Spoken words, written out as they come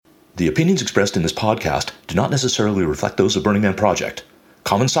The opinions expressed in this podcast do not necessarily reflect those of Burning Man Project.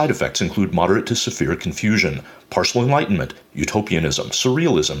 Common side effects include moderate to severe confusion, partial enlightenment, utopianism,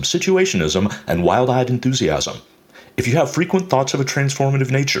 surrealism, situationism, and wild-eyed enthusiasm. If you have frequent thoughts of a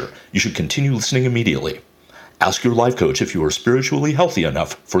transformative nature, you should continue listening immediately. Ask your life coach if you are spiritually healthy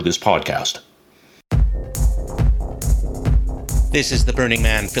enough for this podcast. This is the Burning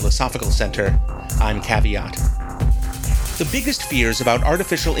Man Philosophical Center. I'm Caveat. The biggest fears about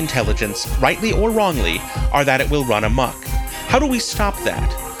artificial intelligence, rightly or wrongly, are that it will run amok. How do we stop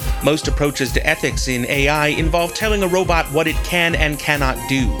that? Most approaches to ethics in AI involve telling a robot what it can and cannot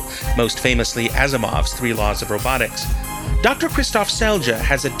do, most famously Asimov's 3 Laws of Robotics. Dr. Christoph Selja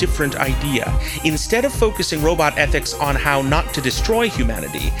has a different idea. Instead of focusing robot ethics on how not to destroy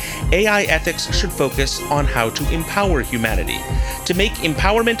humanity, AI ethics should focus on how to empower humanity, to make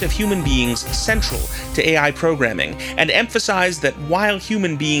empowerment of human beings central to AI programming, and emphasize that while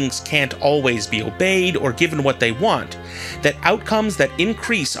human beings can't always be obeyed or given what they want, that outcomes that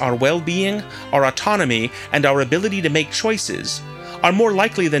increase our well-being, our autonomy, and our ability to make choices are more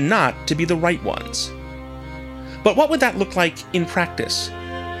likely than not to be the right ones. But what would that look like in practice?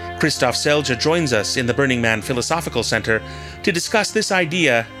 Christoph Selja joins us in the Burning Man Philosophical Center to discuss this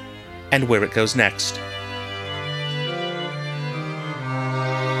idea and where it goes next.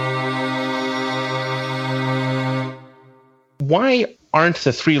 Why aren't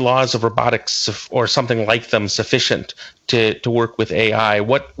the 3 laws of robotics or something like them sufficient to work with AI?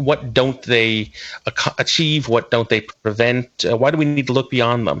 What don't they achieve? What don't they prevent? Why do we need to look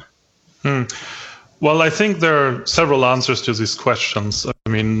beyond them? Well, I think there are several answers to these questions. I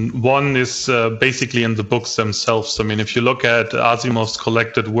mean, one is basically in the books themselves. I mean, if you look at Asimov's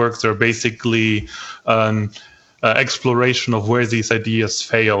collected works, they're basically an exploration of where these ideas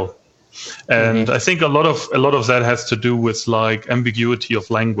fail. And I think a lot of that has to do with like ambiguity of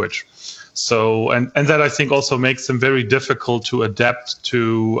language. So, and that I think also makes them very difficult to adapt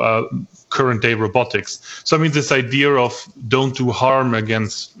to current day robotics. So, I mean, this idea of don't do harm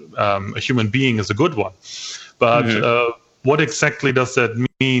against a human being is a good one. But what exactly does that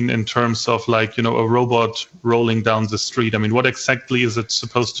mean in terms of like, you know, a robot rolling down the street? I mean, what exactly is it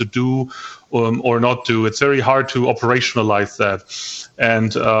supposed to do or not do? It's very hard to operationalize that.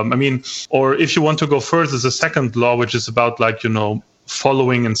 And I mean, or if you want to go further, the second law, which is about like, you know,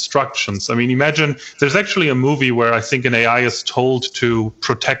 following instructions. I mean, imagine there's actually a movie where I think an AI is told to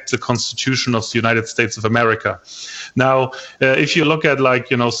protect the Constitution of the United States of America. Now, if you look at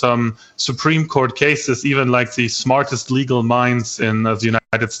like, you know, some Supreme Court cases, even like the smartest legal minds in the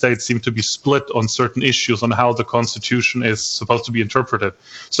United States seem to be split on certain issues on how the Constitution is supposed to be interpreted.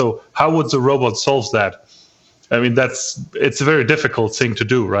 So how would the robot solve that? I mean, it's a very difficult thing to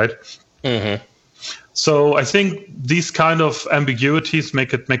do, right? Mm-hmm. So I think these kind of ambiguities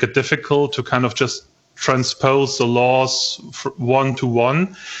make it difficult to kind of just transpose the laws one to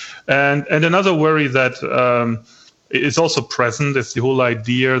one. And another worry that is also present is the whole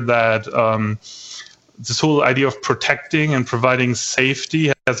idea that this whole idea of protecting and providing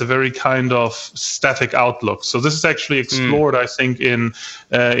safety has a very kind of static outlook. So this is actually explored, I think, in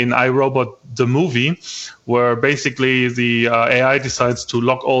iRobot, the movie, where basically the AI decides to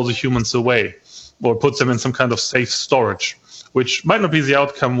lock all the humans away, or puts them in some kind of safe storage, which might not be the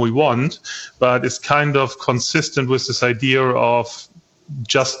outcome we want, but it's kind of consistent with this idea of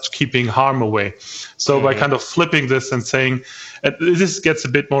just keeping harm away. So by kind of flipping this and saying, and this gets a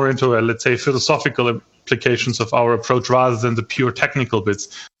bit more into, let's say, philosophical implications of our approach rather than the pure technical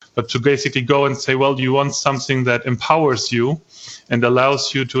bits, but to basically go and say, well, you want something that empowers you and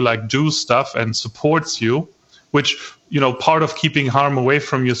allows you to like do stuff and supports you, which, you know, part of keeping harm away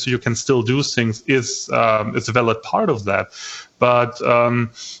from you so you can still do things is a valid part of that. But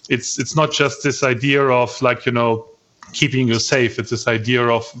it's not just this idea of like, you know, keeping you safe. It's this idea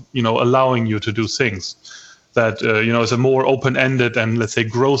of, you know, allowing you to do things that, you know, is a more open-ended and, let's say,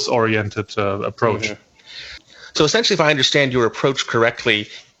 growth-oriented approach. Mm-hmm. So essentially, if I understand your approach correctly,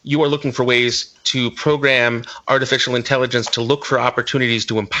 you are looking for ways to program artificial intelligence to look for opportunities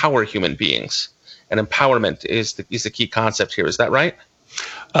to empower human beings. And empowerment is the key concept here. Is that right?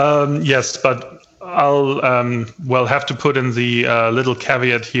 Yes, but I'll have to put in the little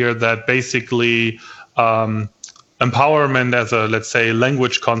caveat here that basically empowerment as a, let's say,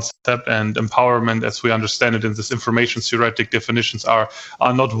 language concept and empowerment as we understand it in this information theoretic definitions are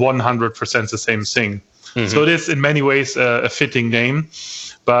not 100% the same thing. Mm-hmm. So it is in many ways a fitting name.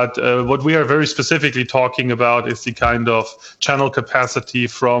 But what we are very specifically talking about is the kind of channel capacity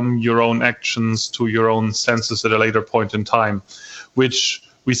from your own actions to your own senses at a later point in time, which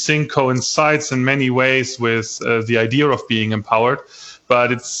we think coincides in many ways with the idea of being empowered. but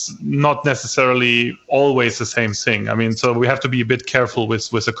it's not necessarily always the same thing. I mean, so we have to be a bit careful with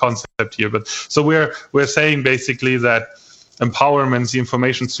the concept here. But so we're saying basically that empowerment, the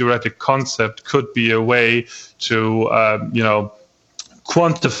information theoretic concept, could be a way to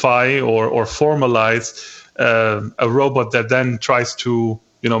quantify or formalize a robot that then tries to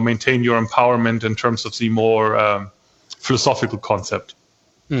maintain your empowerment in terms of the more philosophical concept.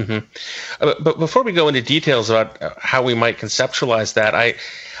 Mm-hmm. But before we go into details about how we might conceptualize that,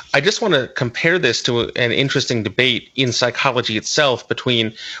 I just want to compare this to an interesting debate in psychology itself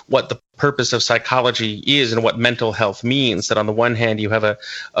between what the purpose of psychology is and what mental health means. That on the one hand, you have a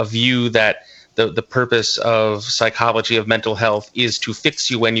view that the purpose of psychology, of mental health, is to fix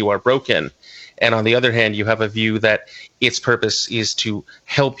you when you are broken. And on the other hand, you have a view that its purpose is to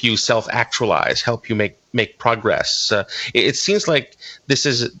help you self-actualize, help you make progress. It seems like this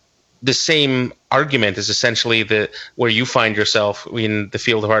is the same argument is essentially where you find yourself in the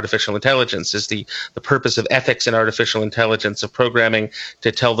field of artificial intelligence, is the purpose of ethics in artificial intelligence, of programming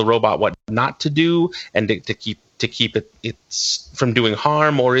to tell the robot what not to do and to keep it from doing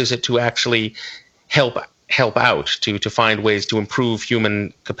harm, or is it to actually help out, to find ways to improve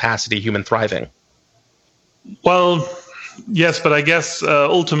human capacity, human thriving? Well, yes, but I guess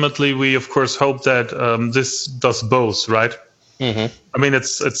ultimately we of course hope that this does both, right? Mm-hmm. I mean,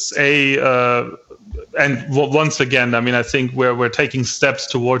 and once again, I mean, I think we're taking steps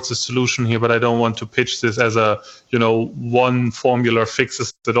towards a solution here, but I don't want to pitch this as a one formula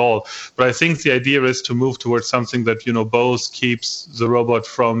fixes it all. But I think the idea is to move towards something that both keeps the robot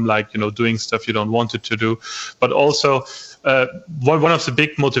from doing stuff you don't want it to do, but also one of the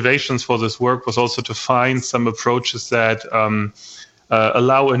big motivations for this work was also to find some approaches that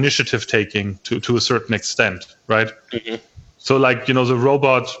allow initiative taking to a certain extent, right? Mm-hmm. So the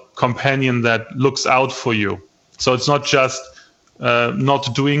robot companion that looks out for you. So it's not just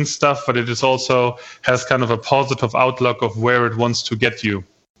not doing stuff, but it is also has kind of a positive outlook of where it wants to get you.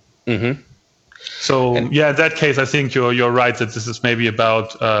 Mm-hmm. So in that case, I think you're right that this is maybe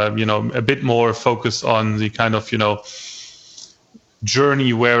about a bit more focus on the kind of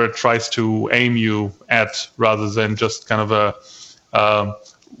journey where it tries to aim you at, rather than just kind of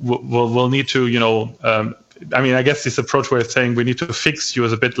we'll need to I mean, I guess this approach where it's saying we need to fix you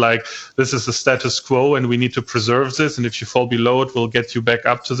is a bit like this is the status quo and we need to preserve this. And if you fall below it, we'll get you back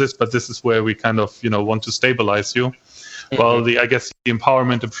up to this. But this is where we kind of, want to stabilize you. Mm-hmm. Well, I guess the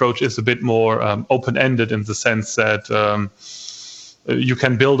empowerment approach is a bit more open-ended in the sense that you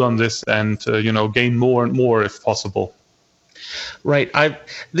can build on this and, gain more and more if possible. Right.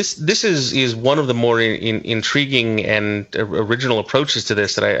 This is one of the more intriguing and original approaches to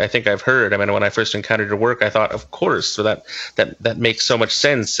this that I think I've heard. I mean, when I first encountered your work, I thought, of course, so that makes so much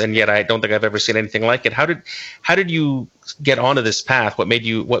sense, and yet I don't think I've ever seen anything like it. How did you get onto this path? What made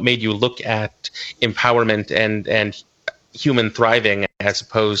you look at empowerment and human thriving as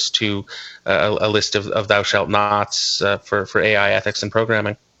opposed to a list of thou shalt nots for AI ethics and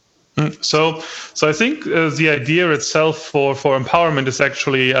programming? So I think the idea itself for empowerment is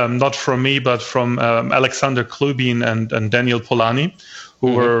actually not from me, but from Alexander Klubin and Daniel Polanyi,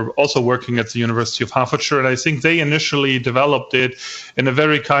 who were also working at the University of Hertfordshire. And I think they initially developed it in a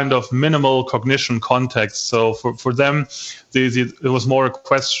very kind of minimal cognition context. So for them, it was more a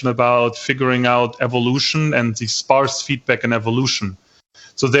question about figuring out evolution and the sparse feedback in evolution.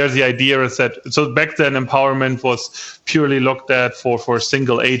 So there the idea is that, so back then empowerment was purely looked at for a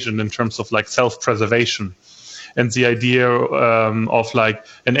single agent in terms of self-preservation. And the idea of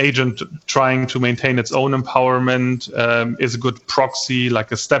an agent trying to maintain its own empowerment is a good proxy,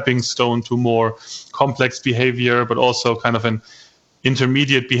 like a stepping stone to more complex behavior, but also kind of an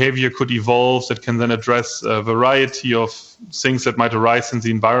intermediate behavior could evolve that can then address a variety of things that might arise in the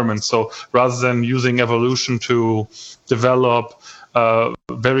environment. So rather than using evolution to develop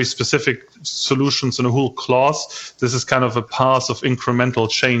very specific solutions in a whole class, this is kind of a path of incremental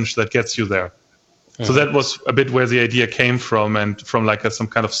change that gets you there. Mm-hmm. So that was a bit where the idea came from, and from some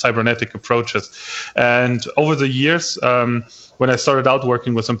kind of cybernetic approaches. And over the years, when I started out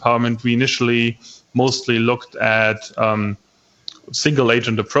working with empowerment, we initially mostly looked at single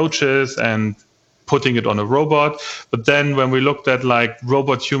agent approaches and putting it on a robot. But then when we looked at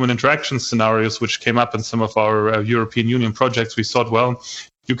robot-human interaction scenarios, which came up in some of our European Union projects, we thought, well,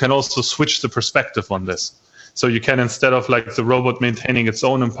 you can also switch the perspective on this. So you can, instead of the robot maintaining its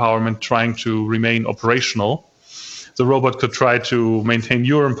own empowerment, trying to remain operational, the robot could try to maintain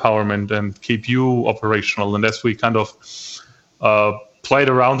your empowerment and keep you operational. And as we kind of played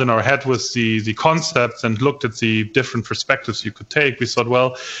around in our head with the concepts and looked at the different perspectives you could take, we thought,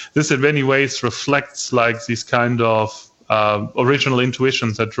 well, this in many ways reflects these kind of original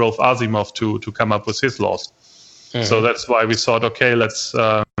intuitions that drove Asimov to come up with his laws. So that's why we thought, okay, let's.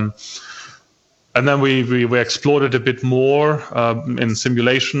 And then we explored it a bit more in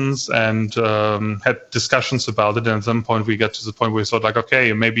simulations and had discussions about it. And at some point, we got to the point where we thought, like,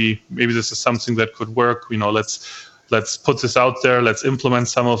 okay, maybe this is something that could work. Let's put this out there. Let's implement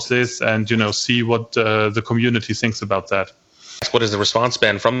some of this, and see what the community thinks about that. What has the response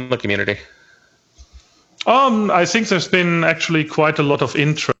been from the community? I think there's been actually quite a lot of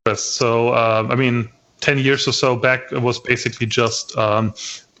interest. So 10 years or so back, it was basically just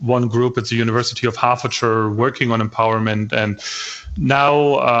one group at the University of Hertfordshire working on empowerment. And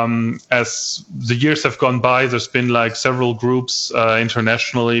now, as the years have gone by, there's been like several groups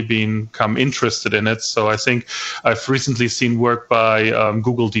internationally become interested in it. So I think I've recently seen work by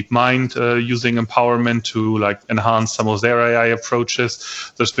Google DeepMind using empowerment to like enhance some of their AI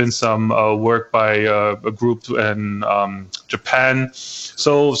approaches. There's been some work by a group in Japan.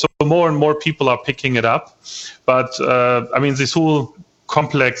 So more and more people are picking it up. But this whole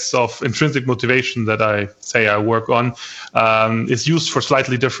complex of intrinsic motivation that I work on is used for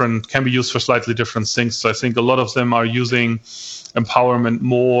can be used for slightly different things. So I think a lot of them are using empowerment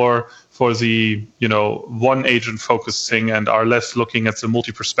more for the one agent focusing and are less looking at the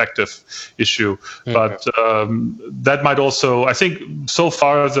multi-perspective issue. But that might also, I think so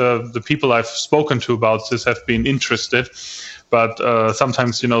far the people I've spoken to about this have been interested. But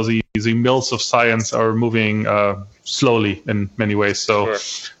sometimes, the mills of science are moving slowly in many ways. So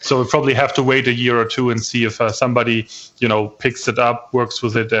we probably have to wait a year or two and see if somebody, picks it up, works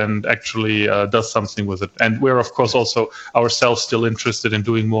with it, and actually does something with it. And we're, of course, also ourselves still interested in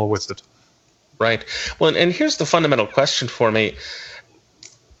doing more with it. Right. Well, and here's the fundamental question for me.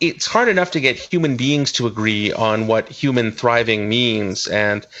 It's hard enough to get human beings to agree on what human thriving means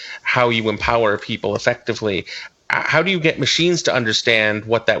and how you empower people effectively. How do you get machines to understand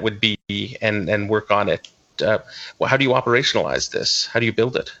what that would be and work on it? How do you operationalize this? How do you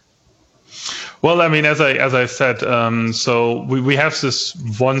build it? Well, as I said, so we have this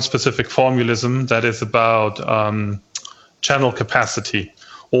one specific formulism that is about channel capacity,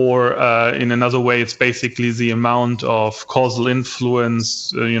 or in another way, it's basically the amount of causal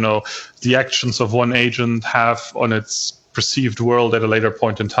influence, the actions of one agent have on its perceived world at a later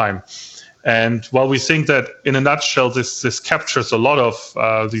point in time. And while we think that in a nutshell, this captures a lot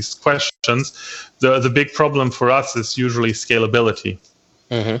of these questions, the big problem for us is usually scalability.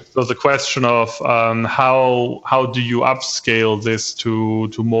 So the question of how do you upscale this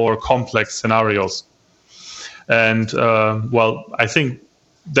to more complex scenarios? And I think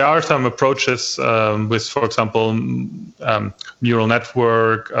there are some approaches with, for example, neural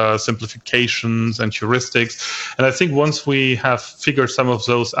network simplifications and heuristics. And I think once we have figured some of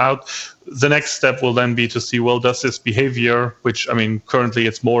those out, the next step will then be to see, well, does this behavior, which, currently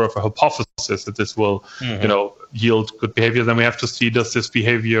it's more of a hypothesis that this will, yield good behavior. Then we have to see, does this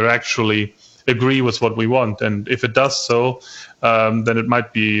behavior actually agree with what we want? And if it does so, then it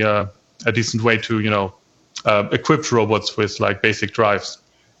might be a decent way to, equip robots with like basic drives.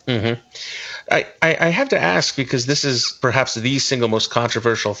 I have to ask, because this is perhaps the single most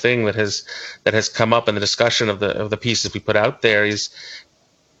controversial thing that has come up in the discussion of the pieces we put out there is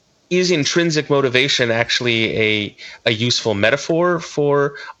intrinsic motivation actually a useful metaphor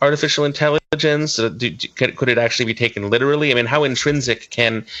for artificial intelligence? Could it actually be taken literally? How intrinsic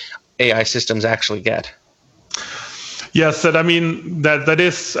can AI systems actually get? Yes, that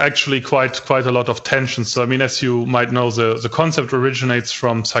is actually quite a lot of tension. So as you might know, the concept originates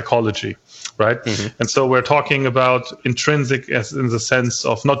from psychology, right? And so we're talking about intrinsic as in the sense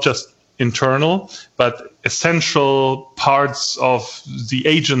of not just internal, but essential parts of the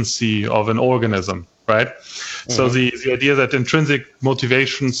agency of an organism, right? So the idea that intrinsic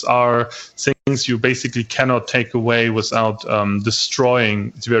motivations are things you basically cannot take away without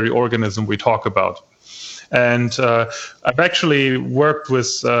destroying the very organism we talk about. And I've actually worked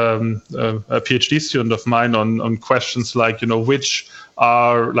with a PhD student of mine on questions like, which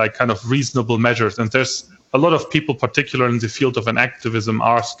are like kind of reasonable measures. And there's a lot of people, particularly in the field of activism,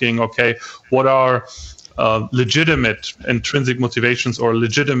 asking, okay, what are legitimate intrinsic motivations or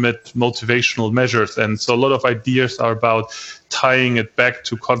legitimate motivational measures? And so a lot of ideas are about tying it back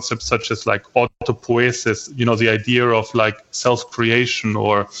to concepts such as like autopoiesis, the idea of like self-creation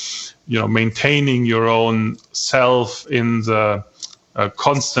or, maintaining your own self in the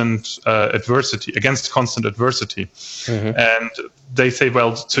against constant adversity. And they say,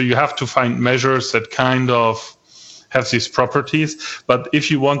 well, so you have to find measures that kind of have these properties. But if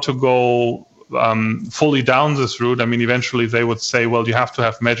you want to go fully down this route, I mean, eventually they would say, well, you have to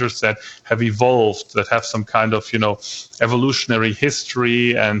have measures that have evolved, that have some kind of, evolutionary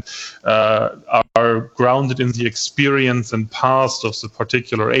history and are grounded in the experience and past of the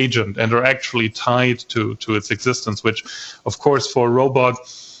particular agent and are actually tied to its existence, which, of course, for a robot,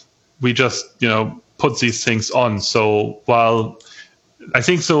 we just, put these things on. So while I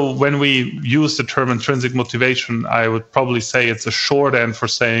think so when we use the term intrinsic motivation, I would probably say it's a shorthand for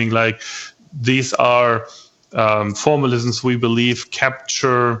saying like these are formalisms we believe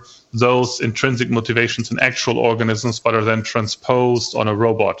capture those intrinsic motivations in actual organisms, but are then transposed on a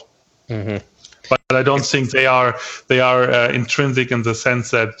robot. Mm-hmm. But I don't think they are intrinsic in the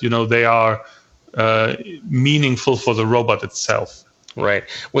sense that they are meaningful for the robot itself. Right.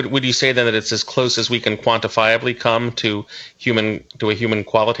 Would you say then that it's as close as we can quantifiably come to a human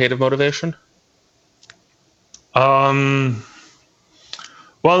qualitative motivation? Well,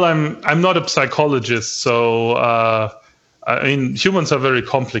 I'm not a psychologist, so I mean humans are very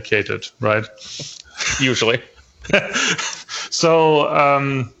complicated, right? Usually. So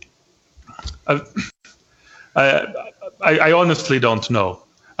I honestly don't know.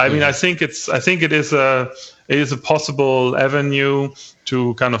 I mean, I think it is a possible avenue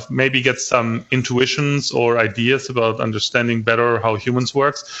to kind of maybe get some intuitions or ideas about understanding better how humans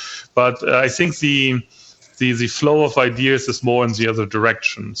works. But I think the flow of ideas is more in the other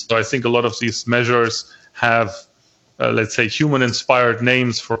direction. So I think a lot of these measures have, let's say, human-inspired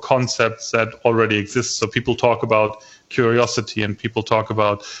names for concepts that already exist. So people talk about curiosity and people talk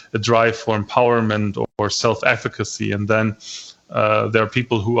about a drive for empowerment or self-efficacy, and then there are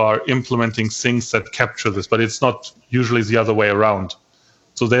people who are implementing things that capture this, but it's not usually the other way around.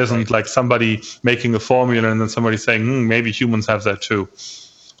 So there isn't like somebody making a formula and then somebody saying, maybe humans have that too.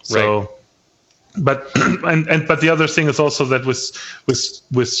 So, right. But the other thing is also that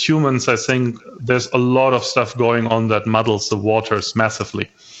with humans, I think there's a lot of stuff going on that muddles the waters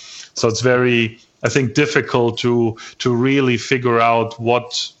massively. So it's very, I think, difficult to really figure out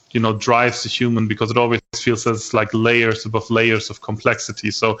what drives the human, because it always feels as like layers above layers of complexity.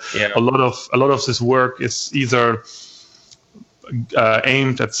 So a lot of this work is either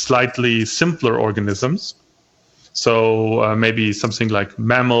aimed at slightly simpler organisms. So maybe something like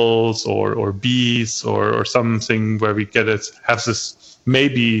mammals or bees or something where we have this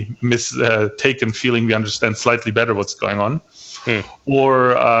maybe mistaken feeling we understand slightly better what's going on.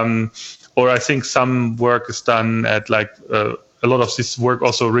 Or I think some work is done at like a lot of this work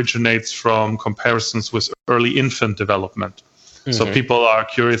also originates from comparisons with early infant development. Mm-hmm. So people are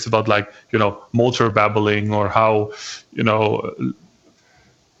curious about motor babbling or how,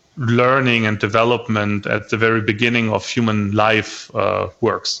 learning and development at the very beginning of human life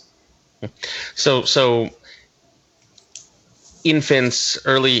works. So humans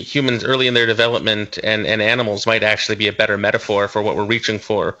early in their development and animals might actually be a better metaphor for what we're reaching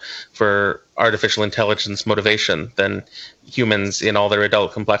for artificial intelligence motivation than humans in all their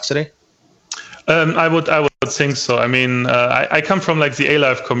adult complexity? I would think so. I mean, I come from like the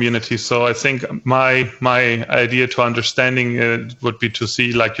A-Life community, so I think my idea to understanding it would be to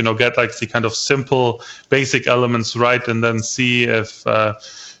see get like the kind of simple basic elements right, and then see if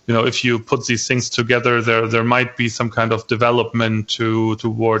if you put these things together, there might be some kind of development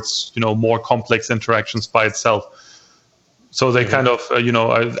towards more complex interactions by itself. So they kind of,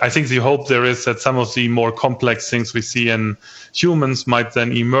 I think the hope there is that some of the more complex things we see in humans might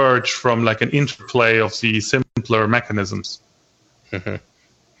then emerge from like an interplay of the simpler mechanisms. Mm-hmm.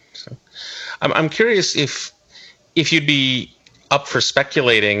 So, I'm curious if you'd be up for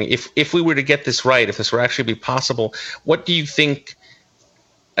speculating, if we were to get this right, if this were actually be possible, what do you think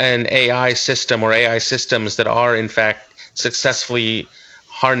an AI system or AI systems that are in fact successfully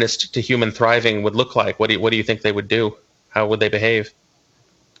harnessed to human thriving would look like? What do you think they would do? How would they behave?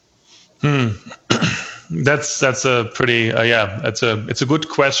 That's a pretty it's a good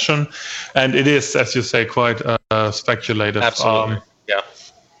question, and it is, as you say, quite speculative. Absolutely.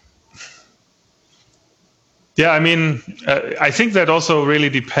 Yeah, I mean, I think that also really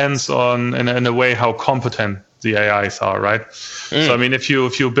depends on, in a way, how competent the AIs are, right? So I mean, if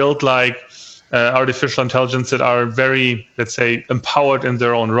you build like artificial intelligence that are very, let's say, empowered in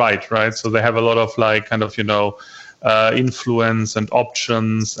their own right? So they have a lot of like kind of influence and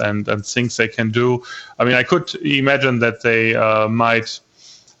options and things they can do. I mean, I could imagine that they might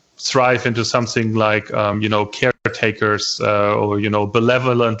thrive into something like caretakers or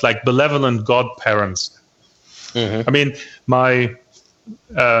benevolent godparents. Mm-hmm. I mean, my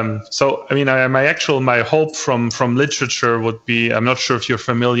hope from literature would be, I'm not sure if you're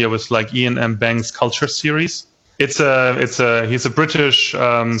familiar with like Ian M. Banks' culture series. He's a British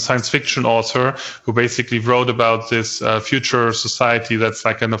science fiction author who basically wrote about this future society that's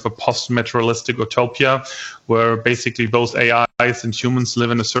like kind of a post-materialistic utopia, where basically both AIs and humans live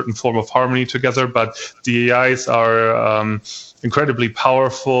in a certain form of harmony together, but the AIs are incredibly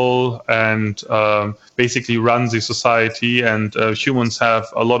powerful and basically run the society, and humans have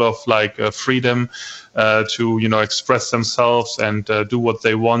a lot of freedom to express themselves and do what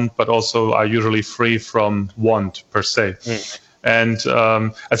they want, but also are usually free from want per se. And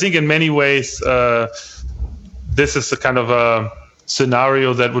I think in many ways this is a kind of a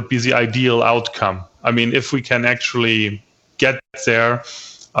scenario that would be the ideal outcome. I mean, if we can actually get there,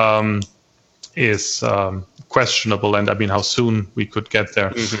 is questionable, and I mean how soon we could get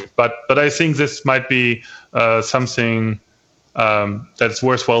there. But I think this might be something that's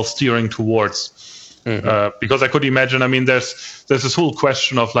worthwhile steering towards. Because I could imagine, I mean, there's this whole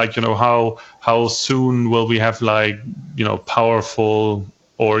question of how soon will we have powerful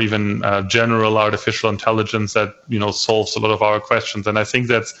or even general artificial intelligence that solves a lot of our questions. And I think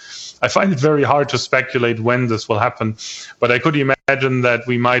I find it very hard to speculate when this will happen, but I could imagine that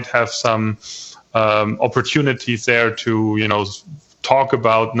we might have some opportunities there to talk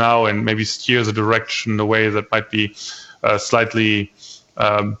about now and maybe steer the direction in a way that might be slightly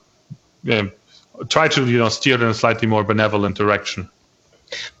try to steer in a slightly more benevolent direction.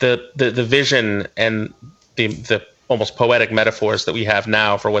 The vision and the almost poetic metaphors that we have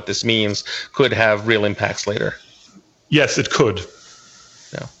now for what this means could have real impacts later. Yes, it could.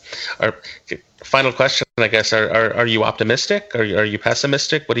 Yeah. Our final question, I guess: Are you optimistic? Are you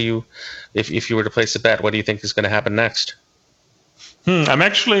pessimistic? What do you, if you were to place a bet, what do you think is going to happen next? I'm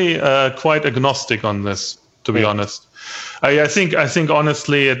actually quite agnostic on this, to be honest. I think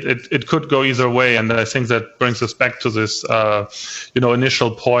honestly it could go either way, and I think that brings us back to this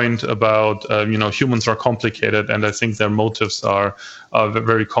initial point about humans are complicated, and I think their motives are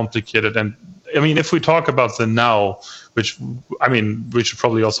very complicated. And I mean, if we talk about the now, which I mean we should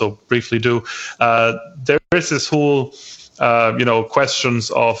probably also briefly do, there is this whole questions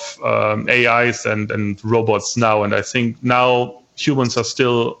of AIs and robots now, and I think now humans are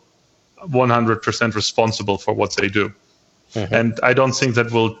still 100% responsible for what they do. And I don't think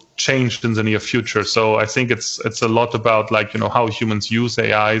that will change in the near future. So I think it's a lot about how humans use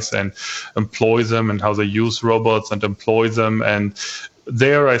AIs and employ them, and how they use robots and employ them. And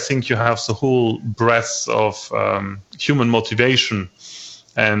there I think you have the whole breadth of human motivation.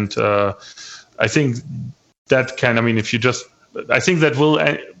 And I think that can, I mean, I think that will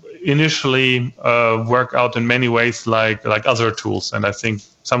initially work out in many ways like other tools, and I think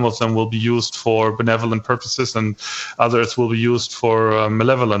some of them will be used for benevolent purposes and others will be used for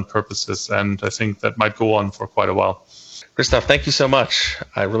malevolent purposes, and I think that might go on for quite a while. Christoph, thank you so much.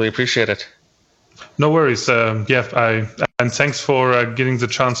 I really appreciate it. No worries. And thanks for getting the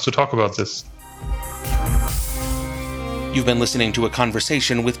chance to talk about this. You've been listening to a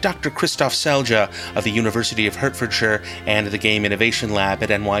conversation with Dr. Christoph Selja of the University of Hertfordshire and the Game Innovation Lab at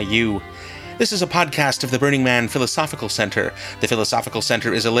NYU. This is a podcast of the Burning Man Philosophical Center. The Philosophical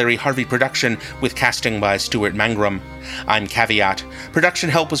Center is a Larry Harvey production with casting by Stuart Mangrum. I'm Caveat. Production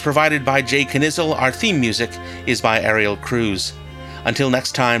help was provided by Jay Knizzle. Our theme music is by Ariel Cruz. Until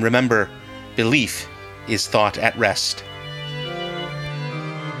next time, remember, belief is thought at rest.